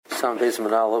Sound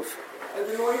basement olive.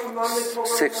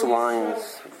 6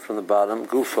 lines from the bottom.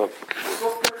 Gufa.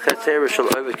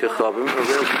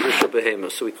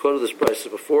 So we quoted this price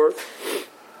before,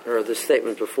 or this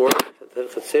statement before. The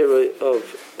Chatzera of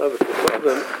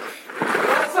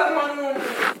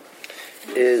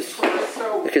is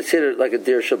considered like a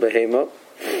dir shel behema,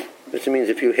 which means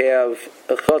if you have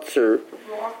a chutzner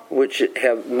which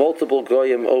have multiple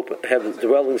goyim have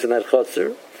dwellings in that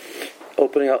chutzner,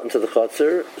 opening out into the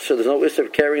chutzner, so there's no issue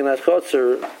of carrying that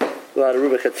chutzner without a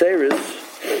ruba chatzeris,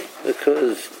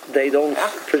 because they don't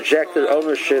project their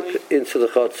ownership into the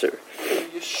chutzner.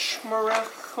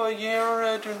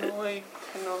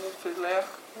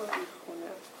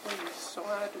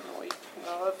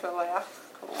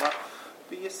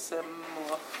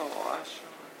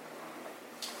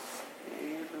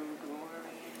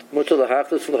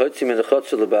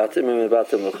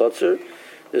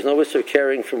 There's no issue of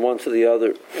carrying from one to the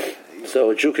other. So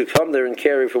a Jew could come there and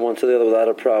carry from one to the other without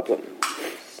a problem.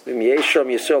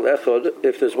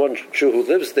 If there's one Jew who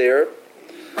lives there,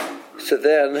 so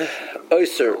then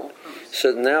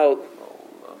so now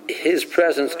his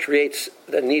presence creates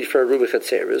the need for a ruba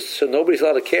chatzeris. So nobody's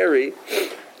allowed to carry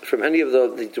from any of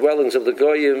the dwellings of the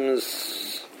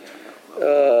goyims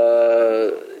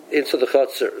into the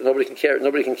chutzner. Nobody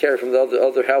can carry from the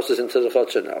other houses into the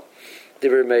chutzner now.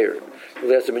 Divrei Meir.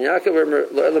 There has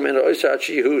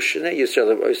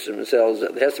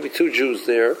to be 2 Jews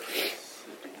there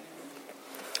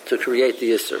to create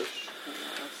the Yisr.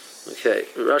 Okay,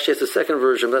 Rashi has the second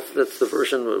version. That's the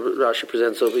version Rashi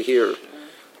presents over here,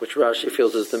 which Rashi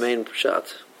feels is the main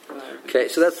pshat. Okay,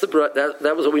 so that's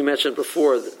that was what we mentioned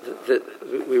before. That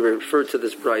we referred to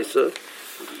this brisa.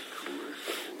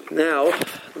 Now,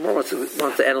 the more wants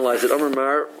to analyze it. Amar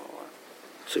Mar.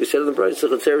 So we said in the brisa,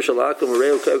 Chatzer shalakum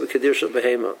ureu kadir shel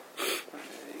behema.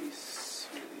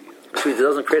 So it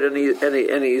doesn't create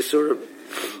any sort of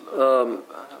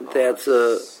that's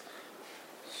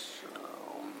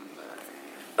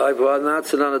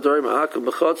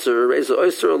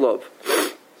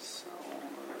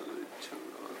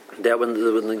that when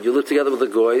you live together with a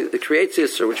goy, it creates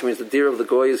Yisr, which means the deer of the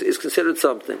goy is considered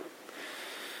something.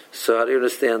 So how do you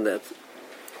understand that?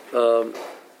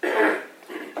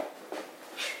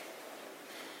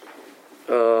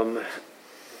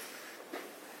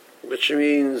 Which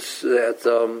means that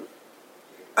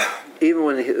even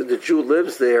when the Jew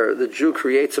lives there, the Jew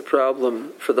creates a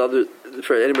problem for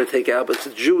anybody to take out, but it's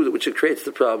the Jew which creates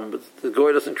the problem. But the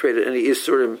goy doesn't create any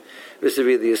Yisurim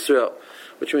vis-a-vis the Yisrael,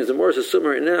 which means the Morris is assuming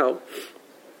right now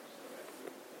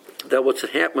that what's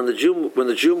happened when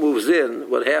the Jew moves in,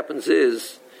 what happens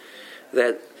is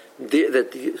that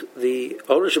the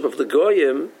ownership of the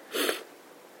goyim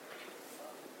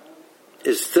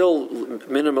is still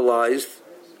minimalized,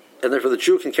 and therefore the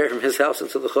Jew can carry from his house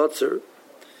into the chutzner,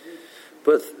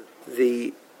 but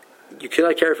you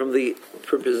cannot carry from the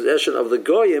possession of the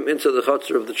goyim into the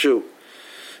chutzner of the Jew.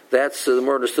 That's the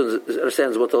more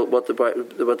understands what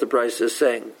the Bryce is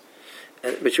saying,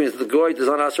 which means the goy does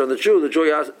not answer on the Jew.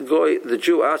 The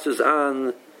Jew answers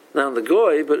on not on the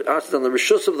goy, but answers on the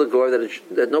rishus of the goy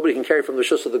that nobody can carry from the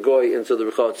rishus of the goy into the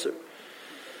chutzner.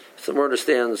 So more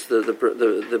understands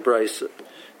the Bryce.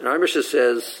 And our Mishnah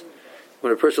says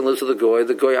when a person lives with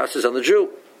the goy answers on the Jew.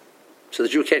 So the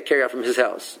Jew can't carry out from his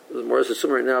house. The Morris is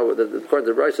assuming right now that according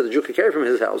to the Bryce, the Jew can carry from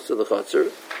his house to the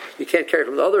chutzner. You can't carry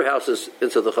from the other houses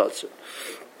into the chutzner.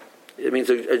 It means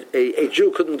a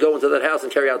Jew couldn't go into that house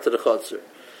and carry out to the chutzner.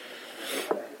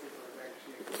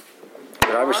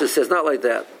 Our Mishnah says not like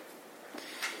that.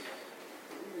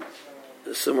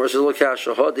 So Morris says, "Look,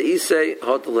 hod the isay,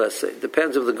 hod the lesay."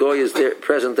 Depends if the goy is there,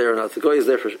 present there or not. If the goy is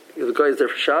there for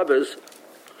Shabbos,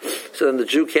 so then the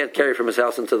Jew can't carry from his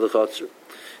house into the chutzner.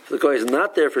 If the goy is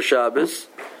not there for Shabbos,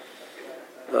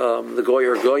 the goy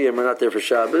or goyim are not there for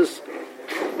Shabbos.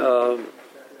 So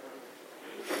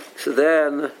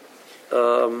then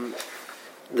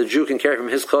the Jew can carry from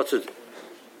his chutzner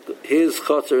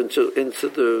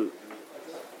into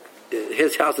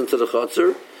his house into the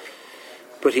chutzner.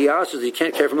 But he asks, he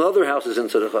can't carry from other houses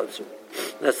into the chutzner.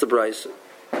 That's the Bryce.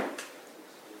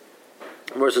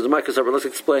 Let's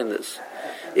explain this.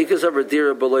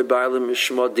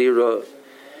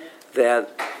 That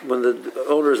when the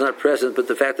owner is not present, but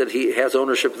the fact that he has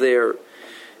ownership there,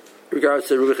 regards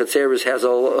to Ruba Chatzeris, has a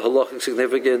halachic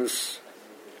significance.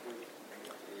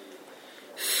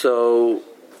 So,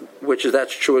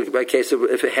 that's true by case of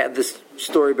if it had this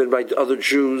story been by other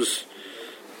Jews.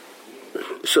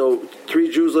 So 3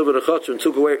 Jews live in a chutzner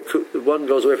and one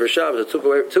goes away for Shabbos, took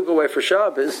away for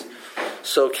Shabbos.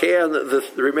 So can the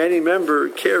remaining member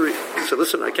carry? So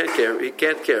listen, I can't carry. He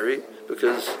can't carry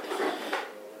because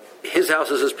his house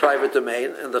is his private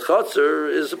domain, and the chutzner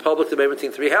is a public domain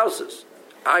between three houses.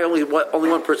 Only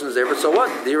one person is there, but so what?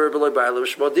 Dira b'loy ba'alim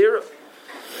shmo dira.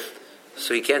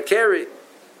 So he can't carry.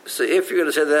 So if you're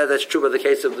going to say that that's true by the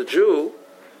case of the Jew,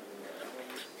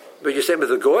 but you're saying if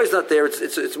the goy is not there,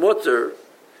 it's mutter.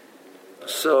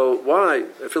 So why?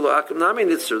 If you look,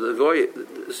 the goy,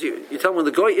 you tell me when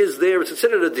the goy is there, it's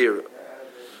considered a dira.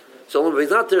 So if he's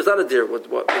not there, it's not a dira.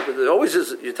 What it always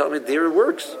is. You tell me dira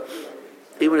works,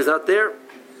 even when he's not there.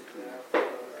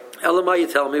 Elamai, you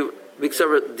tell me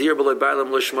dira b'loy ba'alim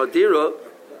lo shma dira.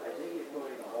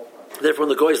 Therefore,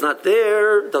 when the goy is not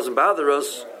there, it doesn't bother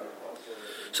us.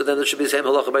 So then it should be the same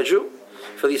halacha by Jew.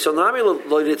 For the Yisonami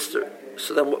lo nitzter.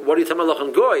 So then, what do you tell me halacha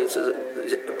on goy? It says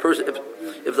a person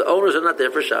if the owners are not there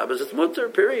for Shabbos, it's mutter.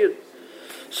 Period.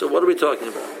 So what are we talking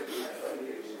about?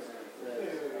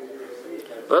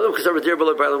 The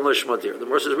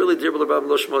Morse is really dir b'lo ba'alim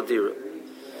lo shma dira.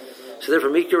 So therefore,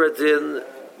 mikra din,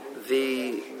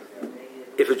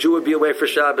 if a Jew would be away for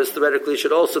Shabbos, theoretically,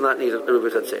 should also not need a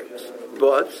Eiruvin chatzeres.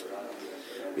 But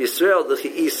Yisrael, the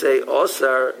Chi'isei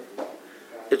Osar,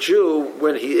 a Jew,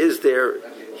 when he is there,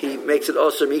 he makes it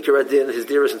Osar mikra din, his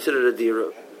dira is considered a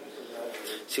dira.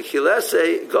 So Chazal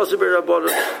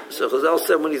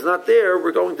said, when he's not there,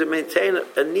 we're going to maintain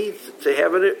a need to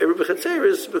have an Eiruvin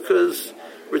chatzeres because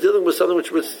we're dealing with something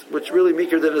which really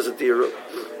mikra din is a dira.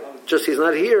 Just he's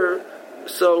not here,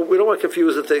 so we don't want to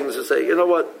confuse the things and say, you know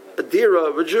what, a dira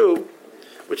of a Jew,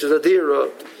 which is a dira,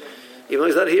 even though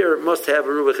he's not here, must have a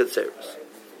Eiruvin chatzeres.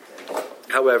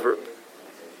 However,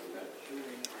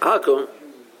 Akum,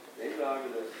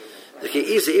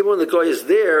 even when the guy is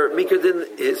there, mikra din,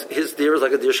 his dira is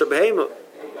like a dir shabehema.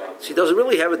 So he doesn't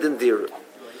really have a din dira.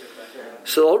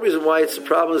 So the whole reason why it's a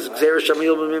problem is because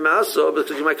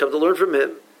you might come to learn from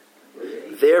him.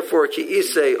 Therefore,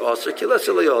 ki'isei osir,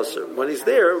 kilesei osir. When he's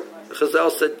there,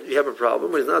 Chazal said you have a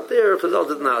problem. When he's not there, Chazal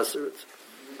didn't answer it.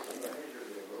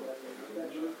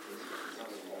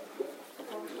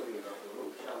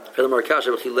 For the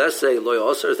Markasha, kilesei loy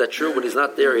osir, is that true? When he's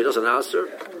not there, he doesn't answer.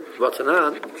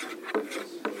 Vatanan.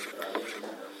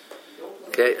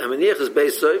 Okay, Hamaniach is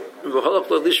beisoy, v'holach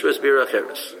lo lishres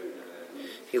biracheres.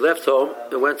 He left home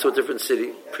and went to a different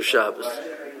city for Shabbos.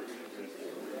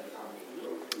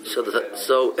 So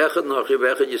Echad Nochi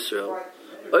Echad Yisrael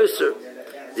Oyser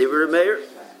Dibur Meir.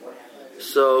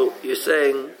 So you're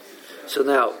saying, so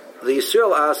now the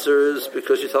Yisrael answers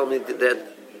because you tell me that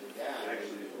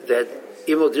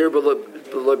even though dir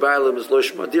b'loy ba'alim is lo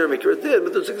shma dir mikra din,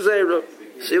 but there's a gzeira.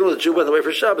 So even though the Jew went away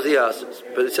for Shabbos, he answers.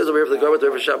 But it says over here if the guy went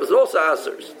away for Shabbos, it also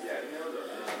answers.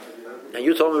 And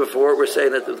you told me before, we're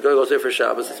saying that the guy goes away for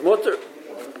Shabbos, it's mutter.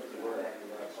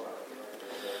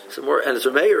 Some more, and it's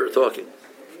a mayor talking.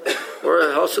 Or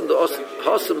Hasim the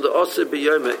Osir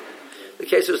b'yomeh. The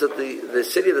case was that the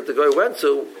city that the guy went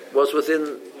to was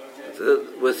within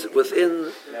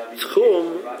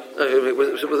tchum,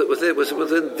 was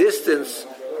within distance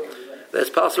that's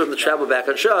possible for him to travel back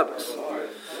on Shabbos.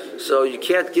 So you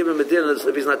can't give him a din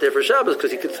if he's not there for Shabbos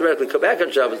because he could theoretically come back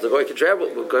on Shabbos. The guy can travel.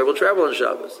 The guy will travel on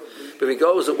Shabbos. But if he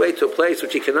goes away to a place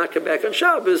which he cannot come back on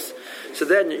Shabbos, so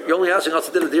then you're only asking us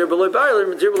to do the dir b'loy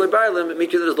ba'alim. Dir b'loy ba'alim, it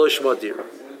means that there's lo shma dir.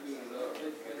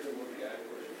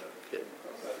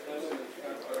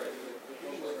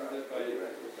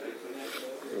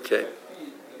 Okay.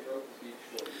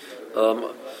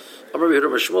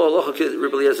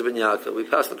 We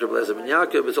passed the Rabbi Eliezer ben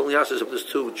Yaakov. It's only asked us if there's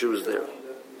two Jews there.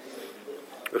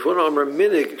 If one Amar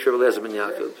Minig Rabbi Eliezer ben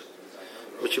Yaakov,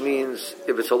 which means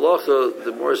if it's halacha,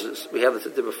 the more we have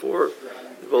it before.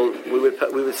 Well, we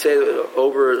would say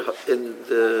over in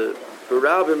the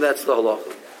Barabim that's the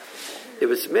halacha. If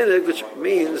it's minig, which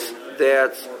means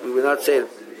that we would not say it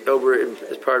over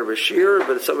as part of a shir,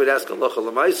 but if somebody would ask halacha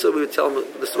l'maisa, we would tell them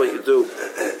this is what you do.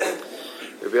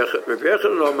 Rabbi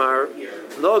Yechon Omar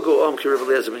Nogo Om Ki Rabbi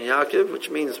Eliezer ben Yaakov, which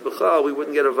means b'chal we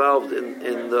wouldn't get involved in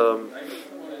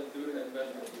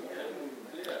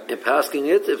pasking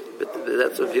it. But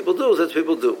that's what people do. That's what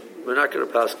people do. We're not going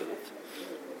to paskin it.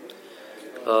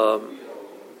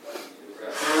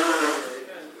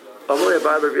 Amalei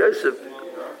Abai Rabbi Yosef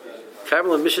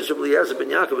Kavel and Mishas Rabbi Eliezer ben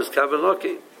Yaakov is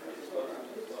Kavanoki.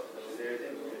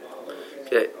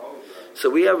 Okay, so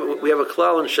we have a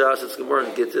klal in Shas. It's Gemara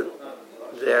in Gittin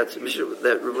that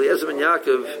Rabbi Eliezer ben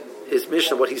Yaakov, his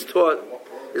mission, what he's taught,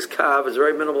 is kav is a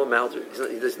very minimal amount.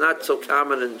 It's not so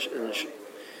common in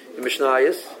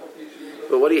Mishnayos,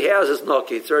 but what he has is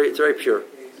noki. It's very pure.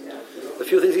 A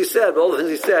few things he said, but all the things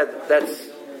he said,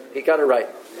 he got it right.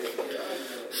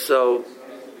 So,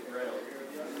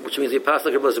 which means he passed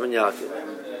like Rabbi Eliezer ben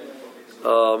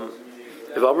Yaakov.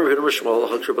 If Amr Hidam Shmuel,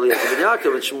 and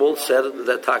Shmuel said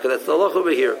that Taka, that's the halacha over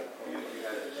here.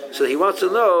 So he wants to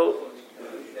know,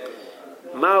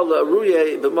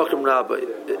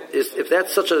 if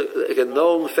that's such a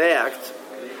known fact,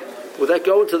 would that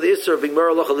go into the Isser of being Mer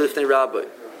Halacha Lifnei Rabbi?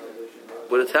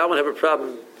 Would a Talmud have a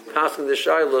problem passing the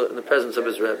Shaila in the presence of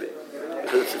his Rebbe?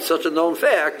 Because it's such a known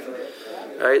fact,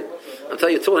 right? I'm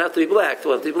telling you, tefillin have to be black.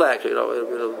 Tefillin have to be black.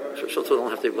 Tefillin don't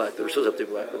have to be black. The Rishus have to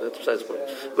be black. But that's besides the point.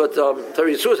 But the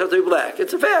Rishus have to be black.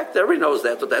 It's a fact. Everybody knows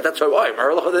that. That's why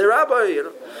Mer Halacha Lifnei Rabbi.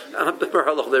 I'm not Mer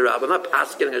Halacha Lifnei Rabbi. I'm not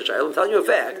passing a Shaila. I'm telling you a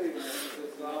fact.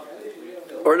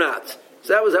 Or not.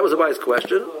 So that was a wise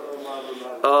question.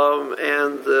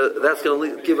 And that's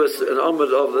going to give us an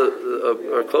umad of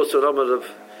or close to an umad of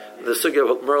the sugya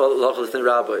of Mer Halacha Lifnei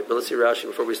Rabbi. But let's see Rashi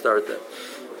before we start that.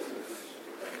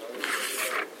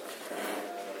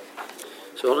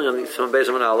 So holding on some base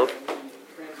of an aleph.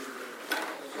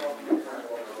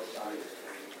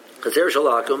 Chazer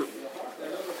Shalakum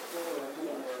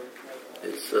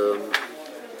is the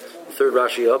third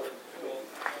Rashi up.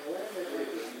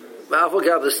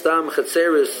 Ma'avogav the stam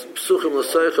Chatzeris Psuchim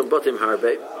L'Soichem Batim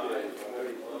Harbe.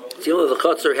 It's the only the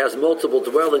Chatzer has multiple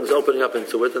dwellings opening up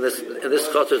into it, and this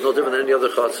Chatzer is no different than any other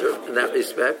Chatzer in that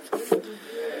respect.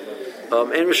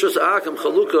 And Rishus Akim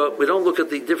Chalukah, we don't look at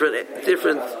the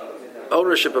different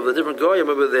ownership of the different goyim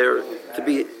over there to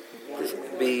be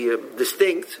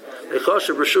distinct. We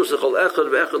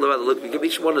give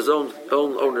each one his own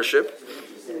ownership.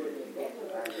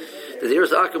 The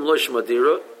dearest akim lo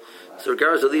shmadira. So,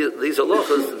 regardless of these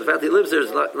halachas, the fact that he lives there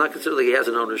is not considered like he has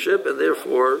an ownership, and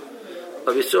therefore,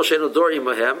 of Yisrael she'enu dorim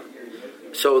mahem.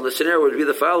 So, in the scenario would be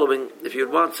the following: if you'd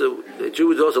want to, a Jew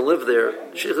who doesn't live there,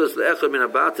 shichas le'echad min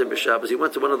abatim b'Shabbos, he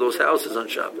went to one of those houses on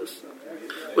Shabbos.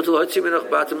 He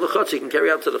can carry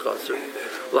out to the Chatzar.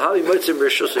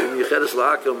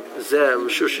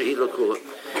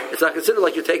 It's not considered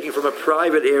like you're taking from a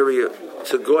private area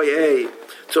to Goy A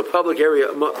to a public area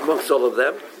amongst all of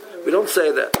them. We don't say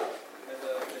that.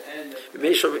 If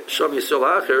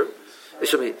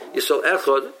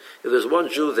there's one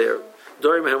Jew there,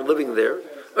 living there,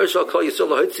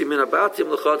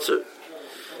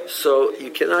 so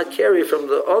you cannot carry from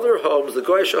the other homes, the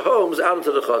Goyisha homes, out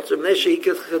into the Chatzar,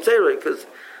 because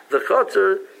the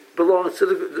Chatzar belongs to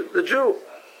the Jew.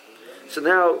 So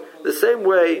now, the same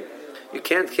way you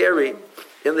can't carry,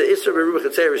 in the Isra Beruba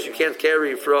Chatzeris, you can't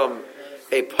carry from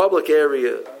a public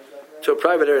area to a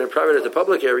private area, and a private area to a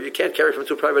public area, you can't carry from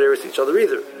two private areas to each other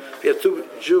either. If you have two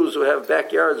Jews who have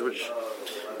backyards which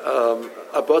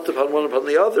abut upon one upon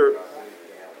the other,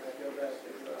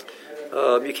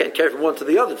 you can't carry from one to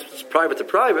the other. It's private to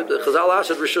private. The Chazal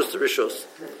asked rishus to rishus.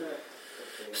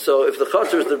 So if the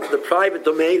Chatzar is the private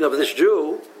domain of this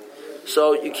Jew,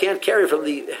 so you can't carry from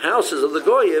the houses of the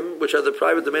Goyim, which are the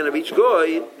private domain of each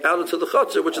Goy, out into the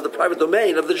Chatzar, which is the private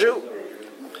domain of the Jew.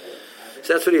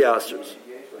 So that's what he answers.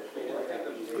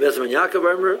 Vezman Yaakov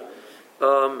Amr,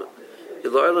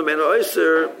 Eloilam and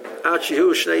Oyser,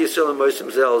 Achihu Shnei Yisrael and Moisim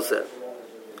Zelzeh.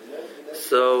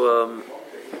 So,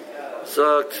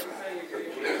 Zogt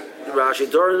Rashi,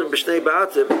 Doran B'Shnei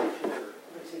Ba'atim,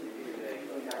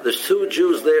 there's two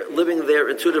Jews there living there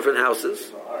in two different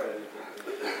houses.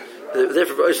 They're there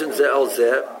for Oysim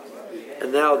Zelzeh,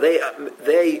 and now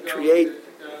they create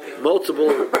multiple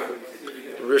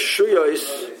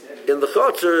Rishuyos in the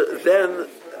Chatzar, then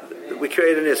we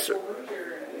create an Isser.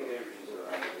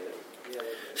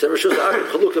 So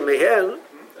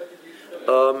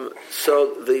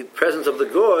the presence of the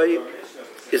Goy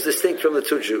is distinct from the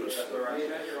two Jews.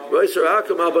 So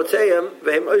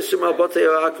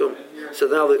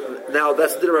now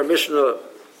that's the Dimar Mishnah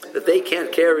that they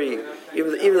can't carry,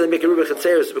 even though they make a Ruben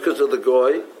Chatzeris because of the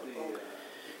Goy,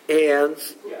 and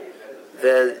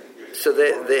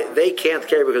they can't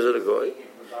carry because of the Goy.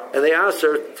 And they asked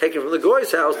her, taken from the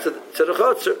Goy's house to the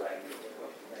Chatzar.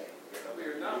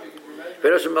 The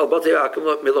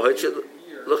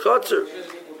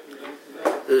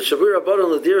Shavir Rabbanon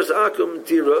Ladiras Akum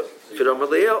Dira Firam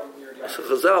Aliel. So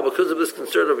Chazal, because of this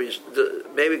concern of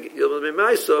maybe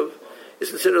Maisov, is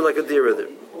considered like a dira there.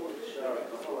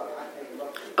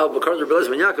 Al Bakar Rebbeles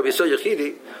Ben Yaakov Yisrael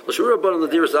Yechidi L'Shavir Rabbanon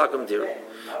Ladiras Akum Dira.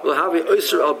 We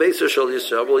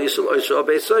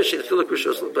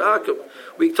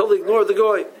totally ignore the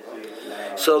Goy.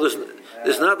 So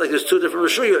there's not like there's two different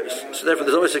Rishuyos. So therefore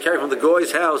there's always a carry from the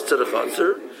Goy's house to the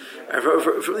Chatzar, and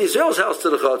from the Israel's house to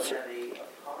the Chatzar.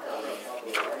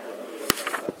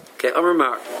 Okay, Amar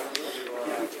Mar.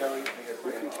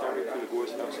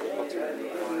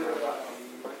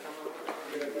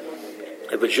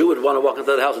 If a Jew would want to walk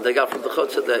into the house and take out from the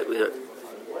Chatzar,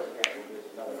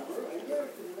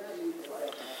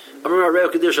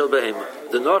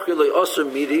 The Nachri Lo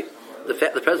Osir Midi, the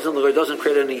presence of the Goy doesn't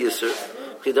create any Yisr.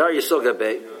 Chidar Yisrael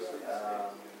Gabei.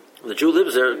 When the Jew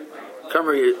lives there,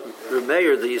 Kamar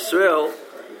Remeir, the Yisrael,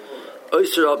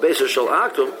 Oyser al Beiser Shal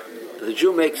Akum, the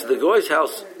Jew makes the Goy's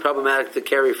house problematic to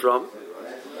carry from.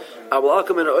 Awal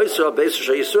Akum and Oyser al Beiser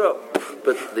Shal Yisrael.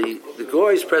 But the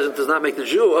Goy's presence does not make the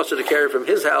Jew also to carry from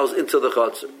his house into the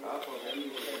Chatzar.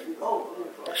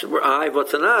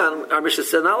 Our Mishnah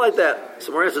said not like that.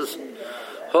 So Maria says,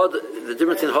 the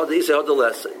difference in Hod the Isay, Hod the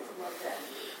Less.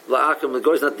 La'akim, the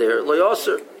Goy's not there. Lo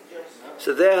Yosser.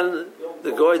 So then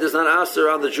the Goy does not aser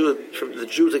on the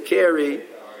Jew to carry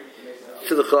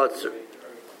to the Chatzar.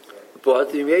 But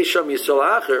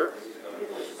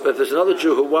if there's another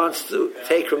Jew who wants to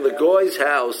take from the Goy's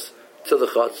house to the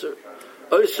Chatzar,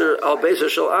 Oyser al Beiser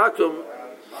Shal Akum,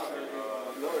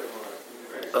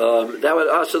 that would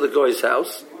aser the Goy's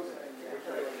house.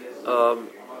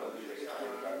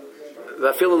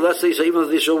 I feel less so even though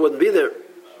the Yisrael wouldn't be there.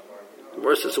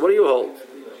 Worse, so what do you hold?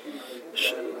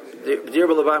 Dir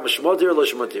b'lebayim shmo dir lo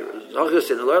shmo dir.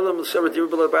 Zochasin l'olam l'shavar dir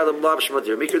b'lebayim lav shmo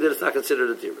dir. Mikra dir is not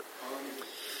considered a dir.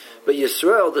 But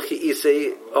Yisrael, the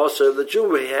Chi'isei, also the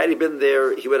Jew, had he been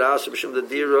there, he would ask b'shem the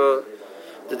dira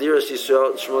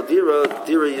Yisrael shmo dira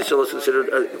Yisrael is considered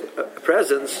a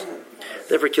presence.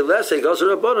 Therefore, kilesei goes to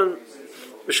Rabbanan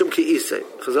b'shem Chi'isei.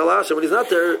 Chazal asked when he's not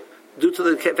there, due to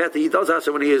the fact that he does ask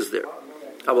when he is there.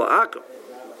 Aval akum.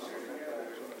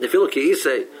 The filo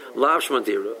Chi'isei lav shmo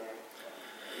dira.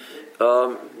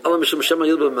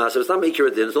 It's not making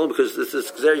it in. It's only because this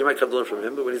is there. You might come to learn from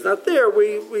him, but when he's not there,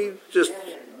 we just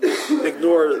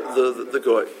ignore the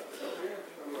goy.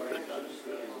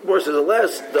 More says the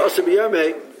last the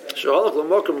Asabiyame Shahalach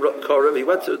Lamokum Korev. He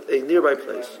went to a nearby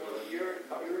place.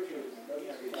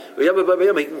 He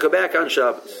can go back on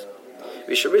Shabbos.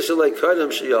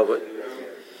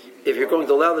 If you're going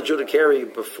to allow the Jew to carry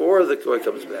before the goy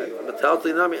comes back, he'll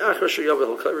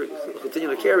continue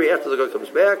to carry after the goy comes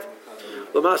back.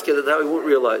 Lamaske, that how he won't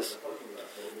realize.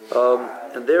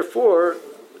 And therefore,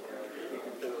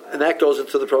 and that goes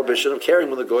into the prohibition of carrying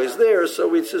when the goy is there, so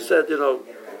we just said,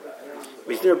 if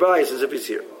he's nearby, it's as if he's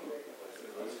here.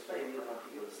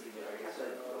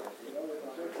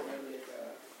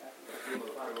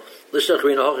 There's a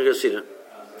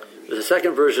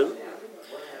second version,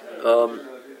 going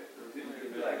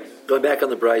back on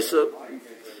the Brisa,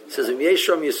 it says,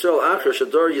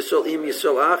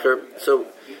 so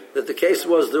that the case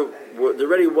was there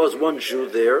already was one Jew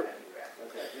there,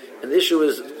 and the issue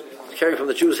is carrying from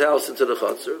the Jew's house into the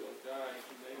Chatzar.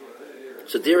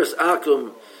 So Diras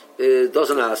Akum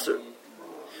doesn't aser.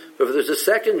 But if there's a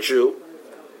second Jew,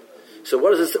 so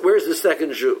what is this? Where is the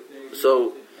second Jew?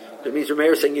 So it means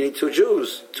Rameir is saying you need two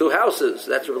Jews, two houses.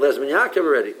 That's what Lezman Yaakov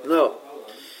already. No,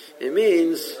 it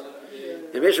means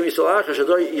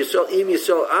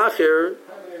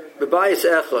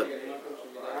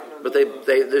but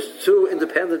there's two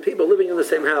independent people living in the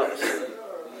same house.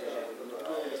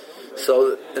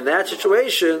 So in that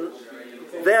situation,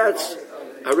 that's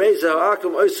Hareza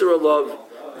Ha'akum Oyser Alav,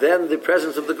 then the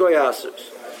presence of the Goy Asers.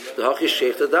 The Hachish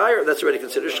Sheikh the Dyer, that's already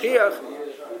considered Shkiach.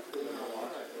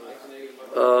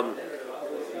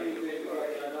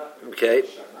 Okay,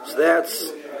 so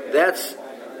that's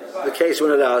the case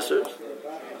when it Asers.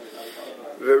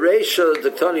 V'reisha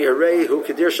D'Ktani Harei Hu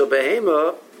Kedir Shal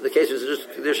Behema. The case is just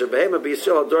Kedusha Behema, but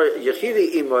Yisrael Ador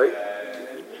Yechidi Imoy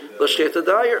L'Shkeit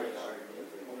Adayer.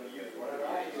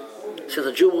 Since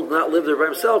a Jew will not live there by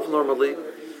himself normally,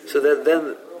 so that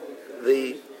then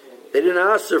they didn't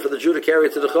ask her for the Jew to carry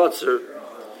it to the Chatzar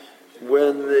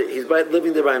when he's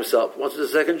living there by himself. Once there's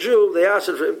a second Jew, they asked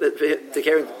him for him to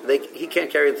carry. He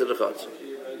can't carry it to the Chatzar.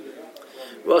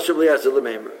 Well, Shabli has the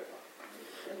Lemeimer.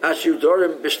 Ashu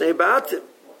Dorim B'Shnei Ba'atim.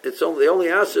 They only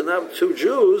asked not two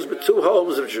Jews, but two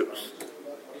homes of Jews.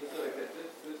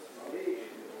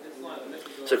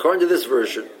 So according to this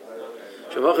version,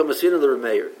 Shemachim Masina the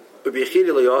Remeir,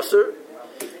 Ubichidi Leyoser,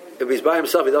 if he's by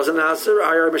himself, he doesn't aser.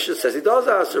 Our Mishnah says he does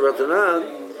aser.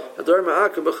 Ratanan, Ador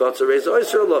Ma'akim B'Chatzar Reiz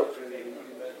Oyser Lov.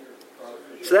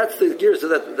 So that's the gears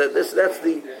that that's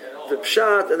the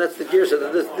pshat, and that's the gears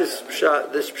that this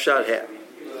pshat had.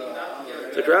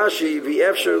 So Rashi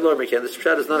v'efshar lo mekan. This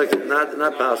pshat is not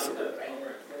possible.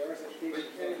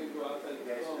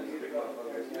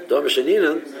 Dom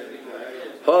sheninan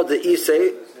had the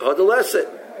isay had the lesson.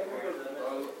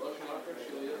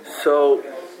 So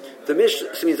the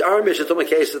Mishnah means our Mishnah told a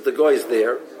case that the guy is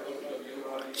there.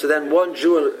 So then one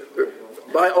Jew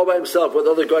all by himself with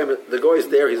other guy, the guy is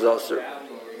there. He's also.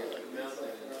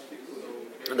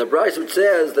 And the Brisa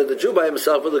says that the Jew by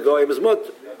himself with the guy is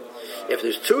mut. If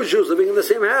there's two Jews living in the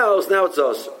same house, now it's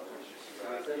us.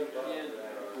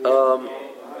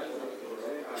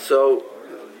 So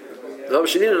the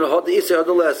Shanina and the Isay had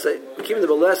the Lessay. Keeping the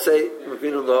Lessay,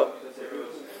 Mavinu Lo.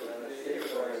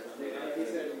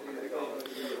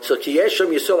 So Kiyesham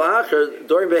Yisol Acher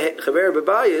during Chaver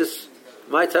Bebayis,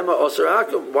 my time Osir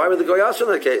Akum. Why would the Goy Aser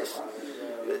in that case?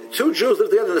 Two Jews live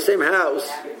together in the same house.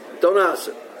 Don't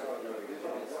Aser.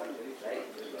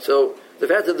 So the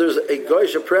fact that there's a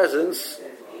Goyish presence,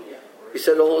 he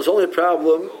said, it's only a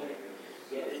problem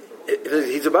if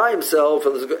he's by himself.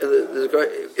 And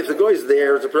if the Goy's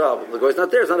there, it's a problem. The Goy's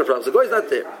not there, it's not a problem. So the Goy's not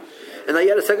there, and now you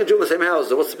had a second Jew in the same house.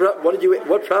 So what's the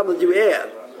what problem did you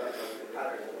add?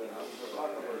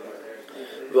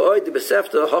 The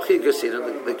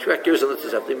correct years on the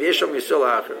Tosefta. Yesham Yisrael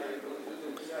Acher.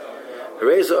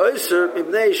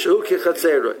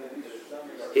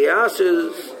 He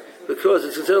answers because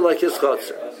it's considered like his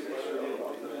chotzer.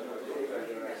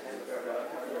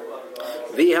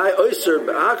 V'hai oiser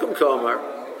b'akum komar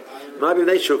ma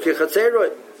b'nei shuki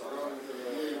chatzeroi.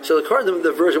 So according to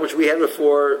the version which we had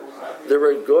before, there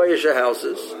were goyish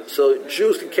houses, so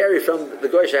Jews can carry from the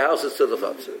goyish houses to the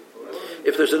chotzer.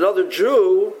 If there's another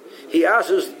Jew, he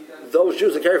asks those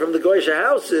Jews to carry from the goyish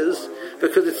houses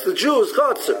because it's the Jews'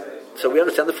 chotzer. So we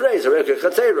understand the phrase,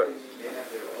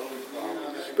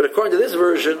 but according to this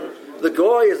version, the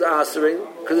goy is answering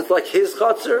because it's like his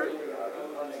chotzer,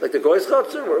 like the goy's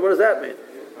chotzer. What does that mean?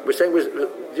 We're saying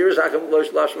Dira Zakim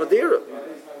Losh Madira.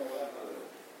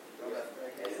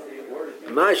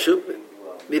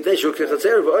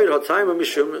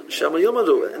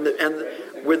 And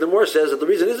where the Moor says that the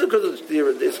reason isn't because it's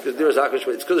Dira Zakim,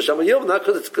 it's because of Shama Yom, not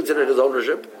because it's considered his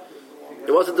ownership.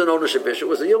 It wasn't an ownership issue. It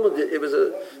was a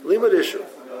limud issue.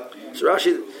 So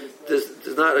Rashi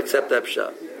does not accept that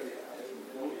pshat.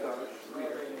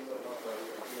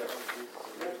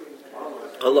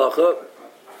 Halacha.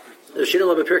 The Shina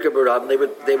Lo B'Pirkei B'Rav,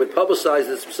 they would publicize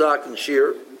this psak in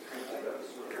Shir.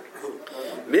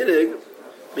 Minig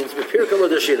means B'Pirkei Lo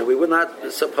D'Shina. We would not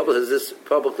publicize this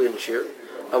publicly in Shir.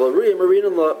 Aval Riyah Marina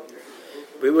Lo.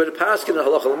 We would pass in the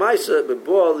halacha l'maisa, but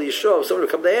boy, if someone would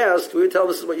come to ask, we would tell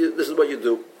them this is what you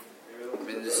do. I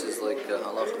mean, this is like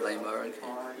halacha l'maran.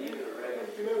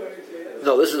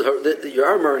 No, this is you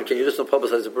are Maran King. You just don't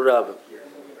publicize it for Rabbim.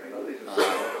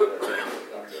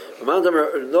 If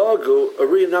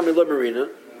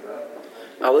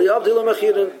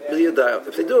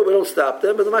they do it, we don't stop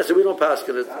them. But the Maisa, we don't pass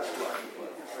it.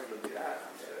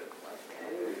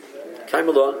 Time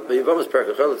alone, but Yivam is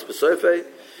perkachol. It's besoifei.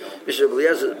 Mishra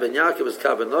Eliezer ben Yaakov is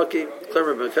Kavanoki.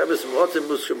 Klemer ben Kavis and Otim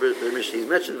Muskar b'Mishi. He's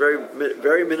mentioned very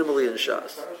minimally in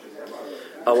Shas.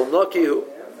 Awal Noki,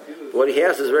 what he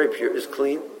has is very pure, is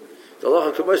clean.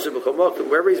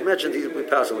 Wherever he's mentioned, we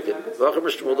pass him with it. So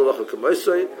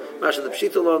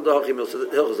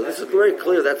this is very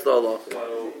clear. That's the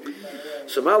halacha.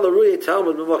 So Malaruye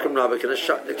Talmud b'Mokum Rabba. Can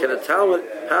a Talmud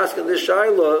pass in this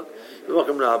Shaila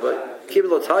b'Mokum Rabba? Keep it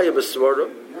Lataya b'Svara.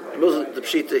 The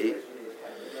Pshitahi.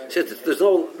 There's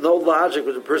no logic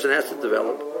which a person has to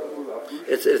develop.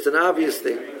 It's an obvious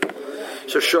thing.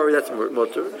 So sure, that's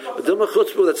mutter. But Dilma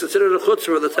Chutzpah, that's considered a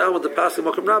chutzpah of the Talmud, the Pasuk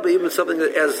Mokum Rabba, even something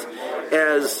that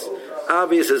as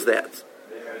obvious as that.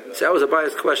 So that was a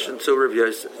biased question to Rav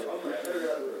Yosef.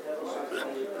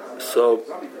 So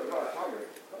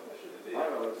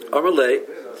Amar Lei,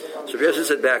 so Rav Yosef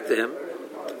said back to him,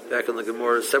 back in the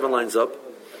Gemara, 7 lines up.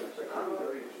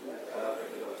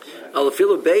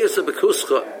 Alafilu beyasa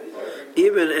bekuscha,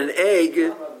 even an egg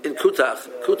in kutach.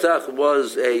 Kutach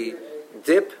was a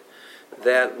dip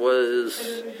that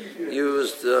was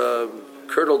used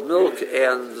curdled milk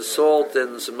and salt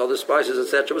and some other spices,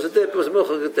 etc. It was a dip. It was a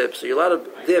milchig dip. So you're allowed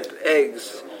to dip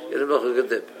eggs in a milchig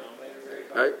dip.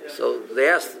 Right? So they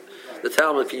asked the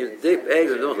Talmud, "Can you dip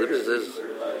eggs in a milchig dip?" He says,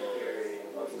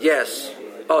 "Yes."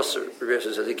 Osir. Rabbi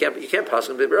says you can't pass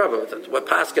him b'Rabba with it. What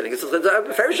paskening? It's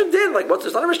a Pharisees did. Like what's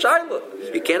the son of a shayla?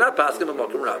 You cannot pass him a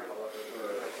mokum rab.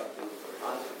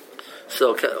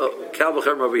 So Kal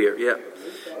B'Cherem over here. Yeah.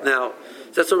 Now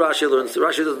that's what Rashi learns.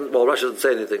 Rashi doesn't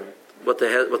say anything. What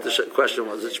the question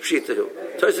was? It's pshitahu.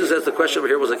 Tosfos says the question over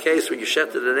here was a case where you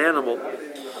sheted an animal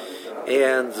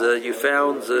and you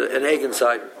found an egg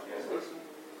inside.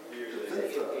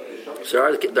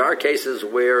 So there are cases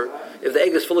where if the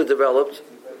egg is fully developed,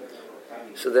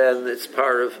 so then it's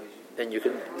part of, and you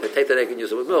can take that egg and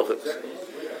use it with milk.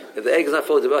 If the egg is not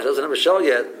fully developed, it doesn't have a shell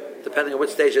yet, depending on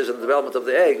which stage is in the development of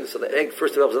the egg, so the egg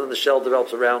first develops and then the shell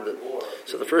develops around it.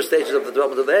 So the first stages of the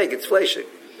development of the egg, it's fleshing.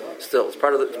 Still, it's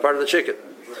part of the chicken.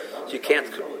 So you can't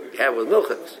have it with milk.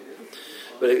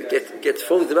 But it gets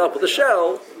fully developed with the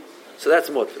shell, so that's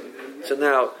mutter. So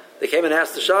now, they came and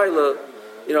asked the Shaila,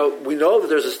 we know that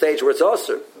there's a stage where it's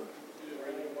also.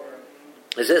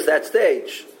 It says that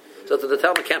stage, so that the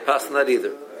Talmud can't pass on that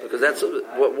either, because that's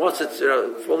once it's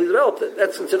fully developed,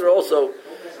 that's considered also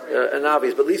an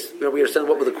obvious. But at least we understand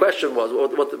what the question was,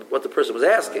 what the person was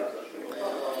asking,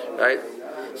 right?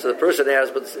 So the person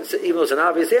asked, but even though it's an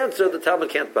obvious answer, the Talmud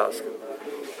can't pass. The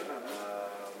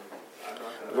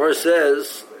Gemara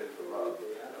says,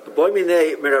 "Boy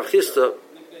minei merav Chisda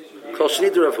kol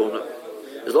shnidu Rav Huna."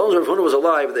 As long as Rav Huna was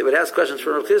alive, they would ask questions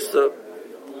from Rav Chisda.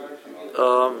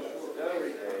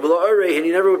 And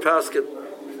he never would pass it.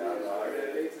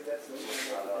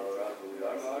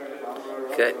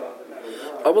 Okay.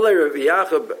 Amalei Rabbi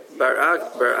Yaakov bar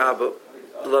Abba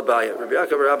Labaya. Rabbi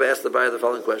Yaakov bar Abba asked Labaya the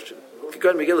following question: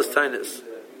 Kikon Megillas Tainis.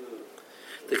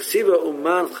 The Ksiva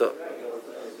Umancha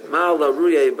Mal La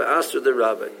Ruye Ba'asr the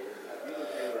Rabbi.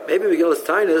 Maybe Megillas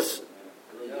Tainis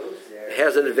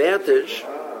has an advantage.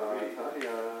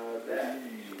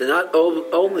 They're not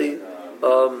only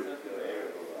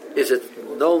is it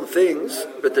known things,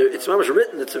 but it's not much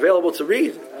written. It's available to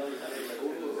read.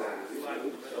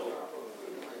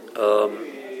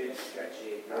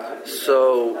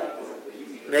 So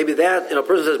maybe that a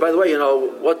person says, by the way,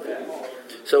 what?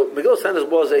 So Megillas Tainis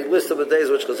was a list of the days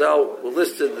which Chazal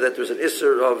listed that there was an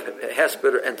Isser of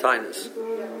Hesper and Tainis,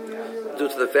 due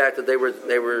to the fact that they were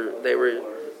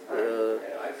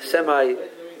semi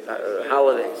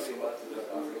holidays.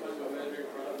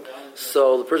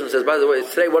 So the person says, by the way,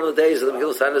 it's today one of the days of the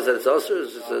Megillas Tainis that it's also. He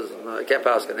says, no, I can't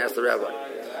pass. Can ask the rabbi,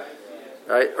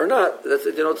 right or not? That's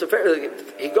it's a fair.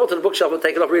 He go to the bookshelf and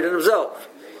take it up, read it himself,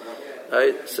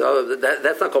 right? So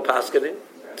that's not called paskening.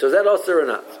 So is that also or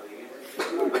not?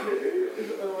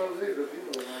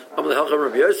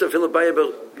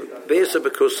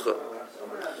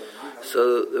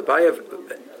 So the Bayev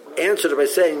answered it by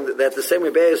saying that the same way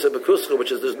Be'ez B'Kuscha,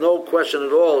 which is there's no question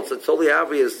at all. It's totally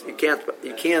obvious. You can't.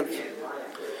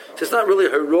 So it's not really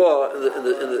hurrah in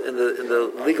the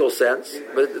legal sense,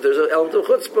 but there's an element of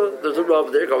chutzpah. There's a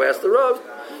rav there. Go ask the rav.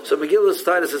 So Megillas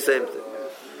Tainis is the same thing.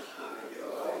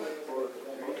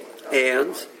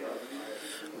 And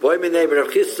boy minei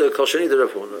Rav Chisda kol sheni de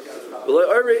Rav Huna.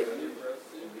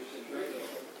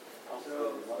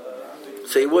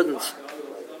 So he wouldn't.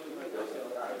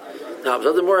 Now,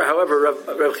 something more. However,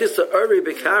 Rav Chisda Uri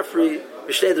Bekafri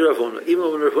Mishnei de Rav Huna. Even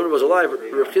when Rav Huna was alive,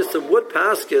 Rav Chisda would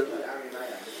paskin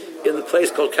in the place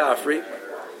called Kafri,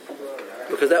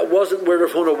 because that wasn't where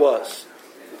Rav Huna was.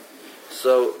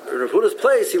 So, in Rav Huna's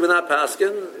place, he would not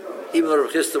paskin, even though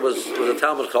Rav Chisda was a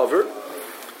Talmud Chaver,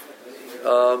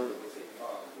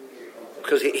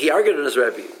 because he argued in his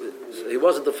Rebbe. He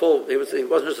wasn't the full. He wasn't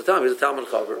just a Talmud. He was a Talmud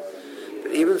Chaver.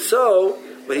 But even so,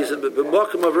 when he's in the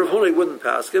B'makom of Rav Huna, he wouldn't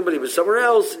paskin, but he was somewhere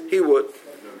else, he would.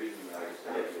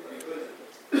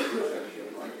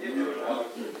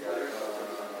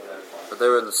 But they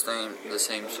were in the same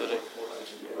city.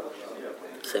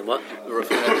 Same what? Rav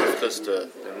Huna and Rav Chisda,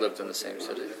 they lived in the same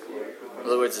city. In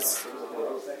other words,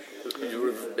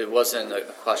 it wasn't a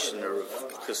question of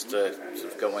Rav Chisda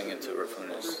sort of going into Rav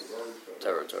Huna's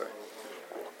territory.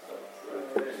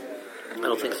 I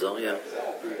don't think so. Yeah.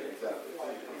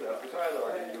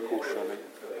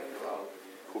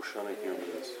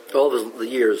 All of the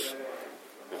years.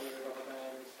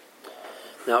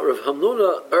 Now, Rav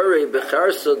Hamnuna Uri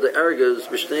Becharsa the Ergas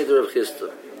Mishnei de Rav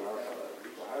Chisda.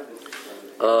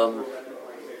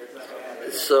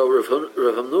 So Rav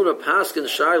Hamnuna Paskin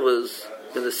Shilas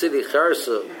in the city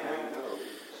Charsa,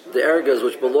 the Ergas,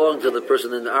 which belonged to the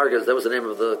person in the Argas. That was the name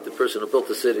of the person who built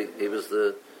the city. He was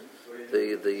the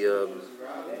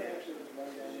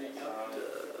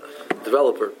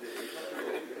developer.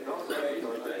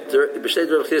 Mishnei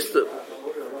de Rav Chisda.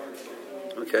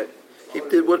 Okay. He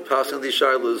did wood pass in these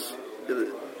shilas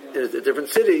in a different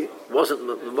city. Wasn't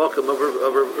the Makam of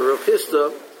Rav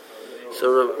Chisda,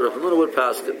 so Rav Hamnuna would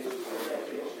pass it.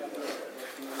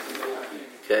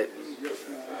 Okay.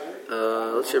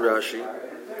 Let's see Rashi.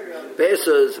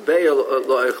 Beisa is beil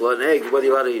lo'echla, an egg. Whether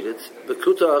you allowed to eat it.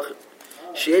 Bekutach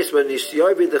she'es ben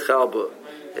nisyobi de chalba.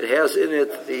 It has in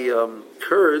it the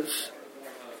curds.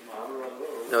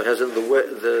 No, it has in the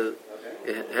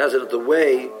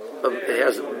way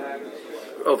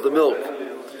of the milk.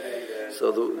 So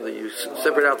you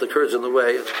separate out the curds in the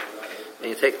whey, and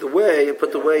you take the whey and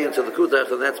put the whey into the kutach,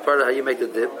 and that's part of how you make the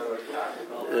dip.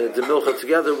 The milk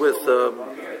together with the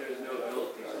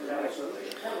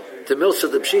milk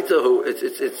of the pshita. Who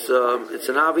it's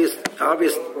an obvious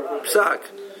psak.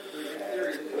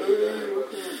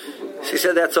 So he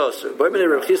said that's osur.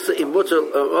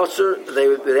 They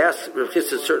would ask Rav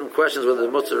Chisda certain questions whether the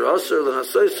mutzar or osur.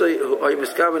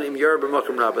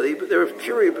 They were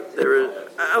curious.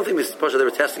 I don't think they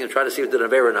were testing and trying to see if it did an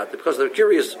aver or not. Because they were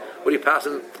curious what he passed.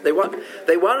 They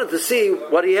wanted to see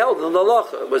what he held in the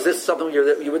halacha. Was this something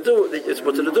you would do? It's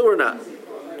mutzar to do or not?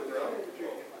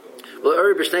 Well,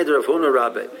 Eri b'shnei Rav Huna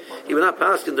Rabbi. He would not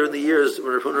pass during the years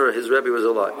when Rav Huna, his Rebbe, was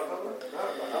alive.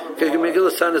 These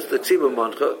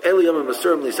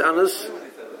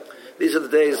are the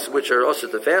days which are also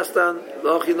to fast on.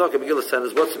 What's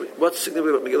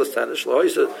significant about Megillas Tanis?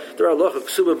 There are loch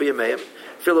ksuba b'yameim.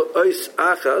 There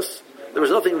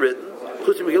was nothing written.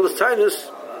 Megillas Tanis.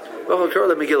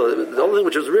 The only thing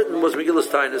which was written was Megillas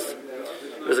Tanis.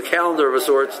 There was a calendar of a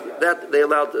sort that they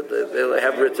allowed. They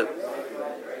have written.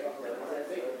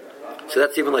 So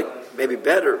that's even like maybe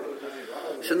better.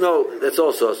 He said, no, that's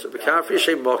also Asr. B'kafri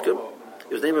Shem Mokim, it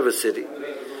was the name of a city,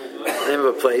 the name of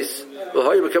a place. It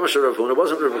wasn't Rav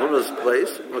Huna's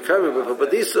place. Rav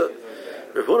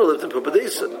Huna lived in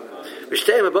Pupadisa.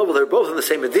 Mishtayim above, they were both in the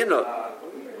same Medina,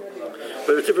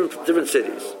 but it was different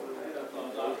cities.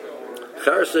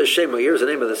 Charsa Shema, here's the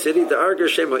name of the city. The Arger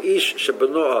Shema Ish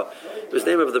Shabanoah, it was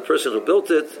the name of the person who built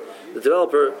it, the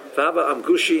developer. Vahava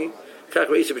Amgushi,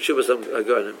 Kakra Isa B'Shuvas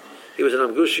Amgonim. He was an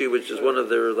Amgushi, which is one of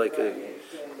their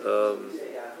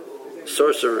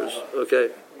sorcerers.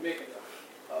 Okay,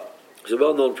 he's a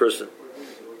well-known person.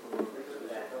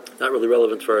 Not really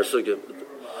relevant for our sugya.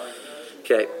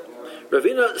 Okay,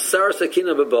 Ravina Sar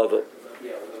Sakina B'Bavel.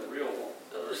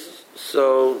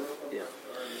 So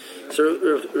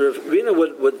Ravina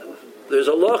would. There's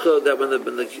a lacha that when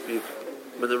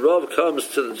the Rav comes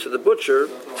to the butcher,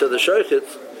 to the shaykhit,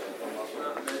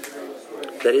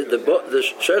 that the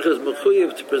sheikh is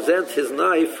mechuyev to present his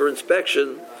knife for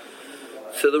inspection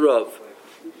to the Rav,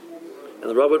 and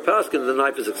the Rav would paskin the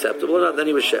knife is acceptable or not. Then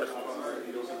he was sheikh.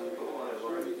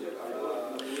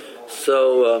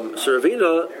 So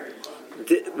Ravina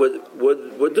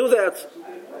would do that.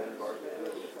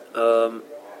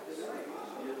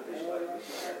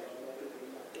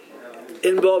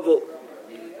 In Bavel,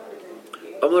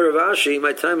 Amar Ravashi,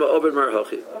 my time of Obed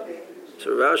Marhachi.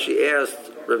 So Ravashi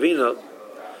asked Ravina,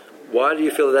 why do you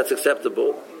feel that's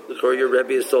acceptable? Your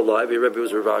Rebbe is still alive. Your Rebbe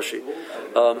was Ravashi.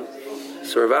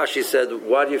 So Ravashi said,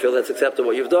 why do you feel that's acceptable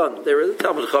what you've done? They were a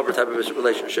Talmud Chaver type of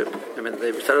relationship. I mean,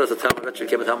 they started as a Talmud, eventually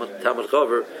became a Talmud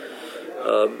Chaver.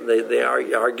 They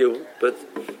argue, but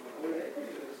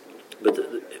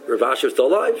Ravashi was still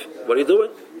alive. What are you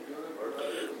doing?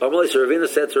 Amalei, so Ravina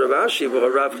said to Ravashi,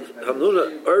 Rav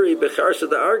Hamnuna Uri Becharsa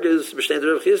the Argas B'shnei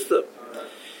Rav Chisda.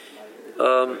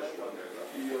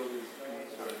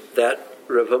 That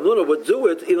Rav Hamnuna would do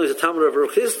it, even as a Talmud of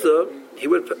Rav Chisda, he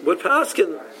would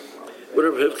paskin when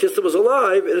Rav Chisda was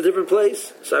alive in a different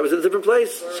place. So I was in a different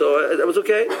place, so that was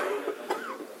okay.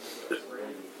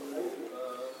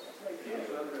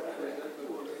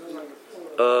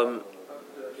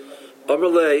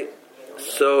 Amalei,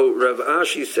 so Rav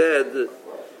Ashi said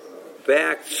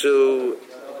back to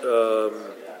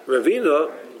Ravina,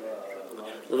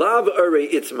 Lav Uri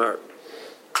Itzmar.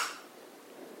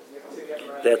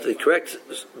 That the correct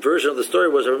version of the story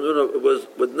was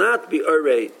would not be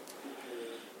Arei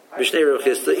Mishnei Rav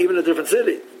Chisda, even in a different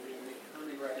city.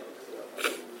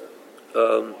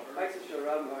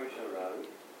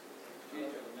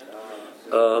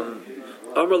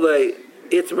 Amalei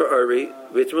Itmar Ari,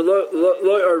 Itmar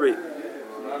Loy Ari.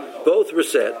 Both were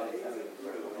said.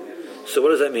 So what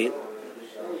does that mean?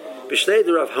 Bishnei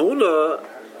Rav Huna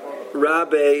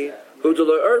Rabbe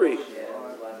Hudeloy Ari.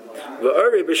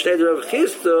 V'Ari b'shnei Rav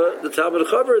Chisda, the Talmud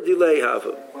Chaver delay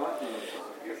hava.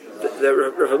 The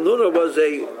Rav Hamnuna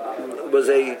was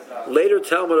a later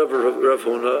Talmud of Rav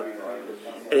Huna,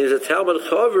 and he was a Talmud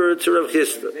Chaver to Rav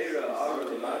Chisda.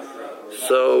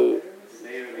 So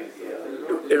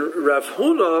in Rav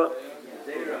Huna,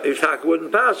 Yitzhak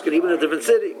wouldn't paskin even in a different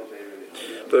city.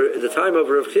 But at the time of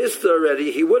Rav Chisda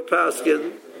already, he would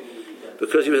paskin,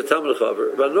 because he was a Talmud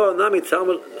Chaver. But no, Nami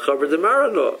Talmud Chaver de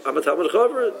Marano. I'm a Talmud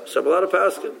Chaver, so I'm allowed to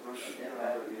paskin.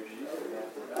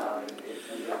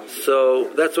 So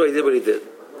that's why he did what he did.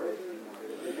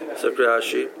 So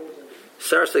Rashi,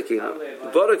 Sar Sakina,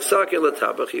 Barak Sakin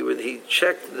Latabach. He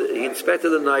checked, he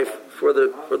inspected the knife for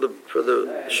the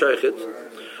shaykhit.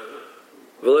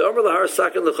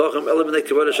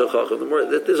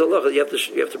 There's a law you have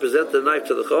to present the knife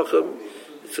to the chacham.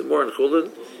 It's more in chulin.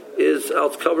 Is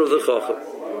out cover of the chacham.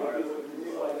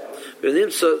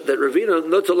 That Ravina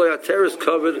notoloy ater is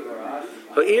covered.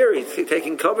 Ha'ir, he's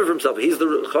taking cover for himself. He's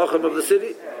the chacham of the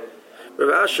city.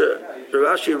 Rav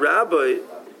Ashi Rabbi,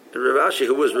 and Rav Ashi,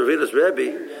 who was Ravina's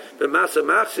Rebbe, But Masa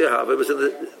Machziahav, it was in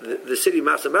the city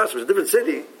Masa Machziahav, it was a different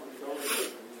city.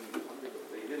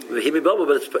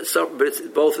 But it's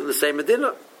both in the same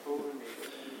Medina.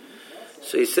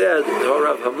 So he said,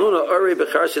 Rav Hamnuna Uri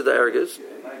Becharsi Da'erges,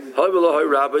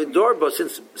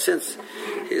 since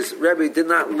his Rebbe did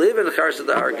not live in Charsa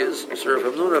Da'erges, so Rav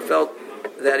Hamnuna felt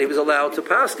that he was allowed to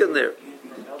paskin there.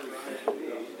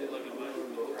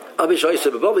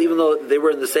 Even though they were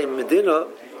in the same Medina,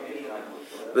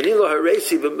 I didn't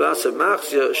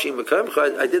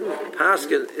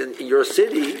paskin in your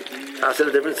city, paskin in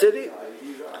a different city.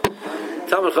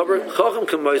 So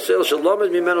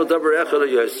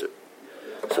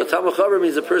Talmud Chaver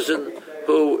means a person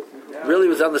who really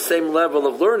was on the same level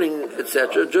of learning,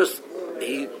 etc. Just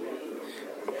he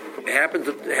happened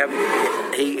to have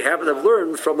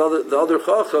learned from the other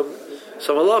Chacham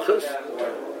some halachas.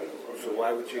 So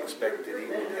why would you expect that he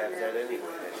would have that anyway?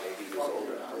 Maybe he was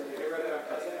older.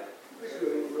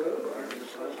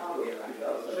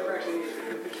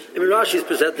 I mean, Rashi is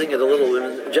presenting it a little.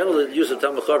 In general, the use of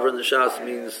Talmud Chaver in the Shas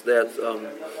means that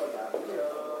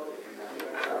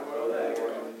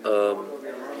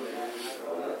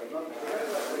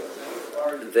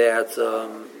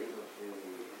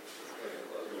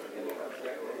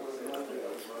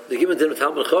the given din of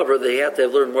Talmud Chaver, they had to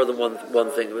have learned more than one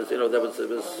thing. It was,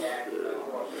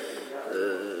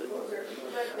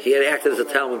 he had acted as a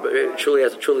Talmud, but truly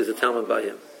is a Talmud by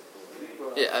him.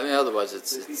 Yeah, I mean, otherwise it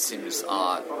seems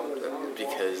odd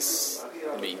because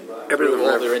Everything through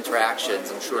all their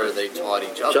interactions, I'm sure they taught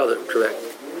each other. Correct.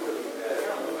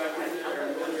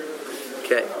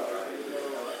 Okay.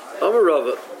 Amar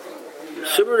Rava,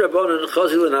 Simmer Rabbanan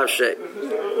Chazil Nafshe.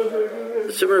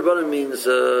 Simmer Rabbanan means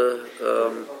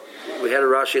we had a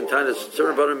Rashi in Tainus.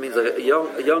 Simmer Rabbanan means like a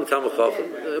young Talmud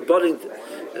Chacham, budding.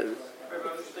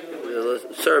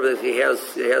 Sir, he has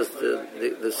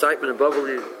the excitement and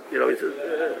bubbly.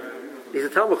 He's a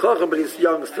Talmud Chacham, but he's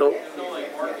young still.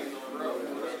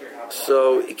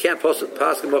 So he can't pass him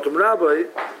Mokum Rabbi,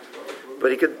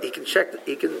 but he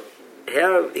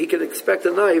can expect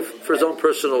a knife for his own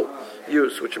personal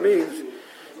use, which means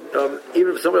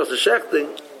even if somebody else is shechting,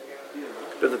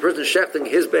 if the person is shechting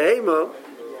his behema,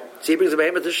 so he brings a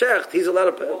behema to shecht, he's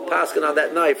allowed to paskin on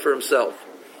that knife for himself.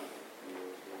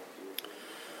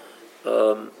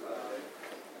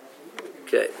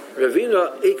 Okay.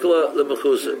 Ravina ikla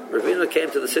lemechuza. Ravina came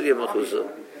to the city of Mechuza.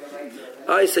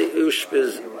 I say ush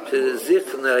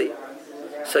bezichnei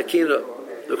sakina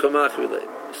ukamachrile.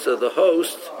 So the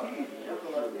host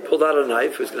pulled out a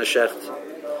knife, he was going to shecht,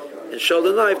 and showed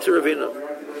the knife to Ravina.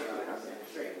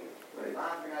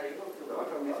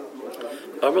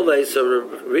 Amalei, so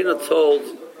Ravina told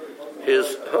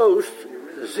his host,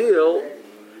 Zil,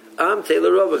 Am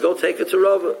Taylor Rava, go take it to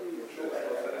Rava.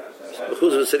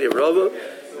 Who's in the city of Rava?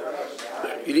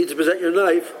 You need to present your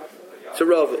knife to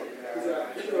Rava.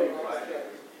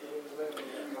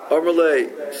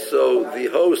 Amalei, so the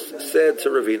host said to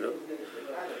Ravina,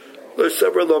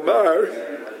 L'sever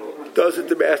Lomar, doesn't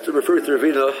the master refer to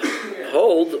Ravina?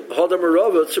 Hold Amar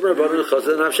Rava, Tzimmer Rabbanan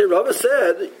Chazal Nafshe. Rava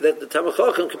said that the Talmud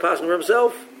Chacham can pass for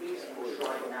himself.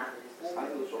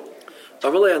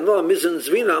 Amalei, no, Mizan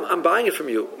Zvina, I'm buying it from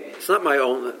you. It's not my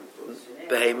own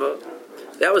behema.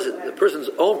 That was the person's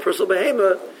own personal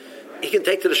behema. He can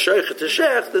take to the sheikh to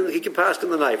sheikh, then he can pass him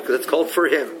the knife because it's called for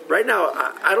him. Right now,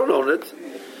 I don't own it.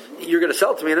 You're going to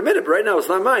sell it to me in a minute, but right now it's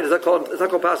not mine. It's not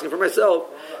called passing for myself.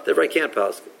 Therefore, I can't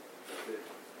pass it.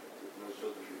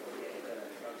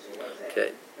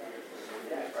 Okay.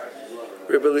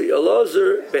 Rabbi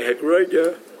Elazar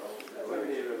behegronya,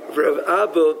 Rav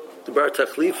Abba bar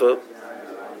Tachlifa.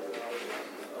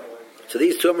 So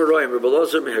these two Amoraim, Rabbi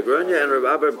Elazar behegronya and Rav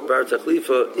Abba bar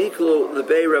Tachlifa, equal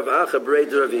lebei Rav Acha b'rei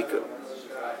Ravika.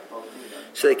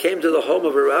 So they came to the home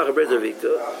of Rav Acha b'rei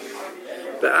Ravika.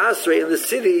 But Asrei in the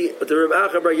city, the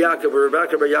Rav Acha bar Yaakov, where Rav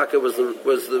Acha bar Yaakov was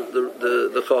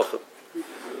the Chacham.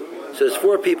 So there's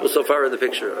four people so far in the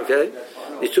picture. Okay.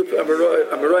 These two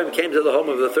Amoraim came to the home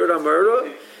of the third Amora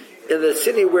in the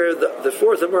city where the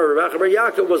fourth Amora, Rav Acha bar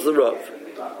Yaakov, was the Rav.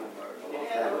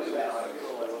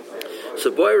 So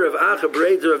boy Rav Acha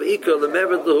Breder of Ika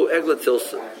lemevet lahu egla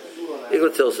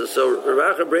tilsa. So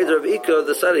Rav Acha Breder of Ika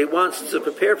decided he wants to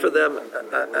prepare for them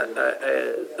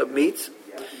a meat.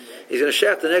 He's going to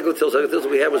shaft an egla tilsa. Egla tilsa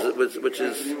we have which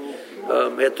is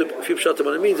had a few pshatim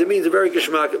what it means. It means a very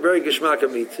gishmak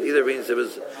meat. Either means it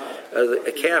was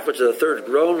a calf which is a third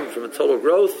grown from a total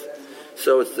growth,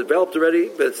 so it's developed already,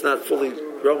 but it's not fully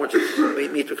grown, which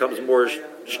meat becomes more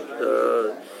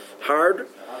hard,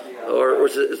 or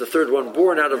is the third one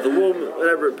born out of the womb,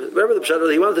 whatever the pshat.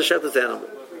 He wanted to shaft this animal.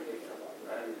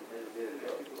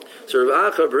 So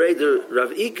Rav Acha Breder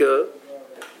Rav Ika,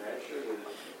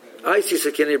 I see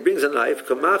Sakin, he brings a knife,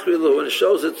 Kamachri Lu, and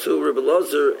shows it to Rabbi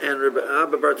Lozer and Rabbi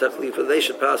Abba Bar Tachlifa. They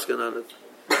should paskin on it.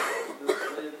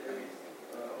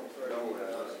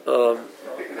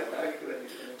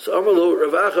 So Amalu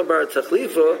Rav Acha Bar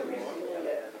Tachlifa,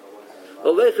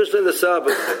 Alechish Le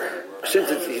Sabbath.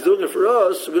 Since he's doing it for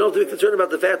us, we don't have to be concerned about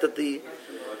the fact that the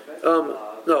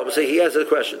no, I'm saying he has a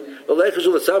question.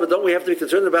 Don't we have to be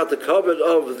concerned about the covet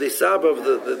of the Saba of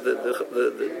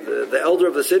the elder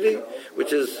of the city,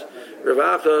 which is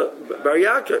Rav Acha Bar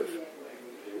Yaakov?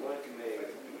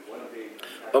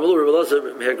 Amalu Rav Elazar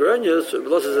Mehagronyas, Rav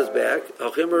Elazar says back,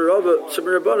 Hachim Rava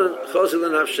Tzimmer Rabbanan Chazil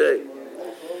and Nafshei.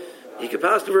 He can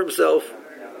pass for himself.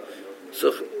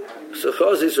 So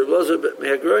Chazi, Rav Elazar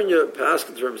Mehagronya passed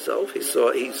for himself. He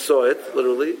saw it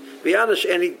literally. B'yanish,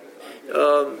 and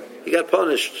he got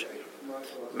punished.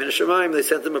 Min Shemayim, they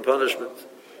sent him a punishment.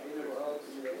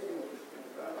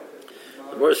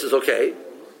 The Morris says, okay,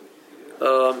 I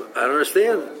don't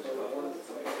understand.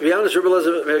 Be honest, Rabbi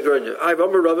Elazar Mehagronya. I've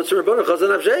Amar Rabbi Tzimmer Rabbanan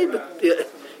Chazan Avshei,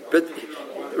 but Rabbi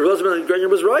Elazar Mehagronya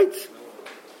was right.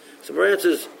 So more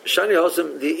answers, Shani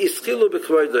Hosim, the Iskilu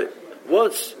B'Kvoidei.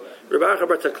 Once Rabbi Acha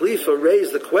Bar Taklifa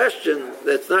raised the question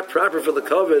that it's not proper for the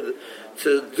covet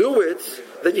to do it,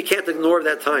 then you can't ignore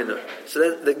that taina. So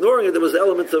that ignoring it, there was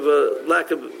elements of a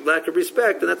lack of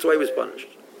respect, and that's why he was punished.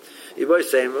 Yiboy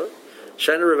Seima,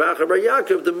 Shana Rav Acha Bar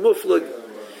Yaakov, the Muflag,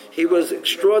 he was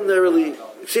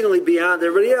exceedingly beyond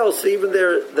everybody else. Even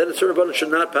there, then a certain abundance should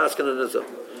not pass on his own.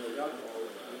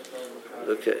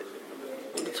 Okay,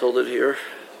 let's hold it here.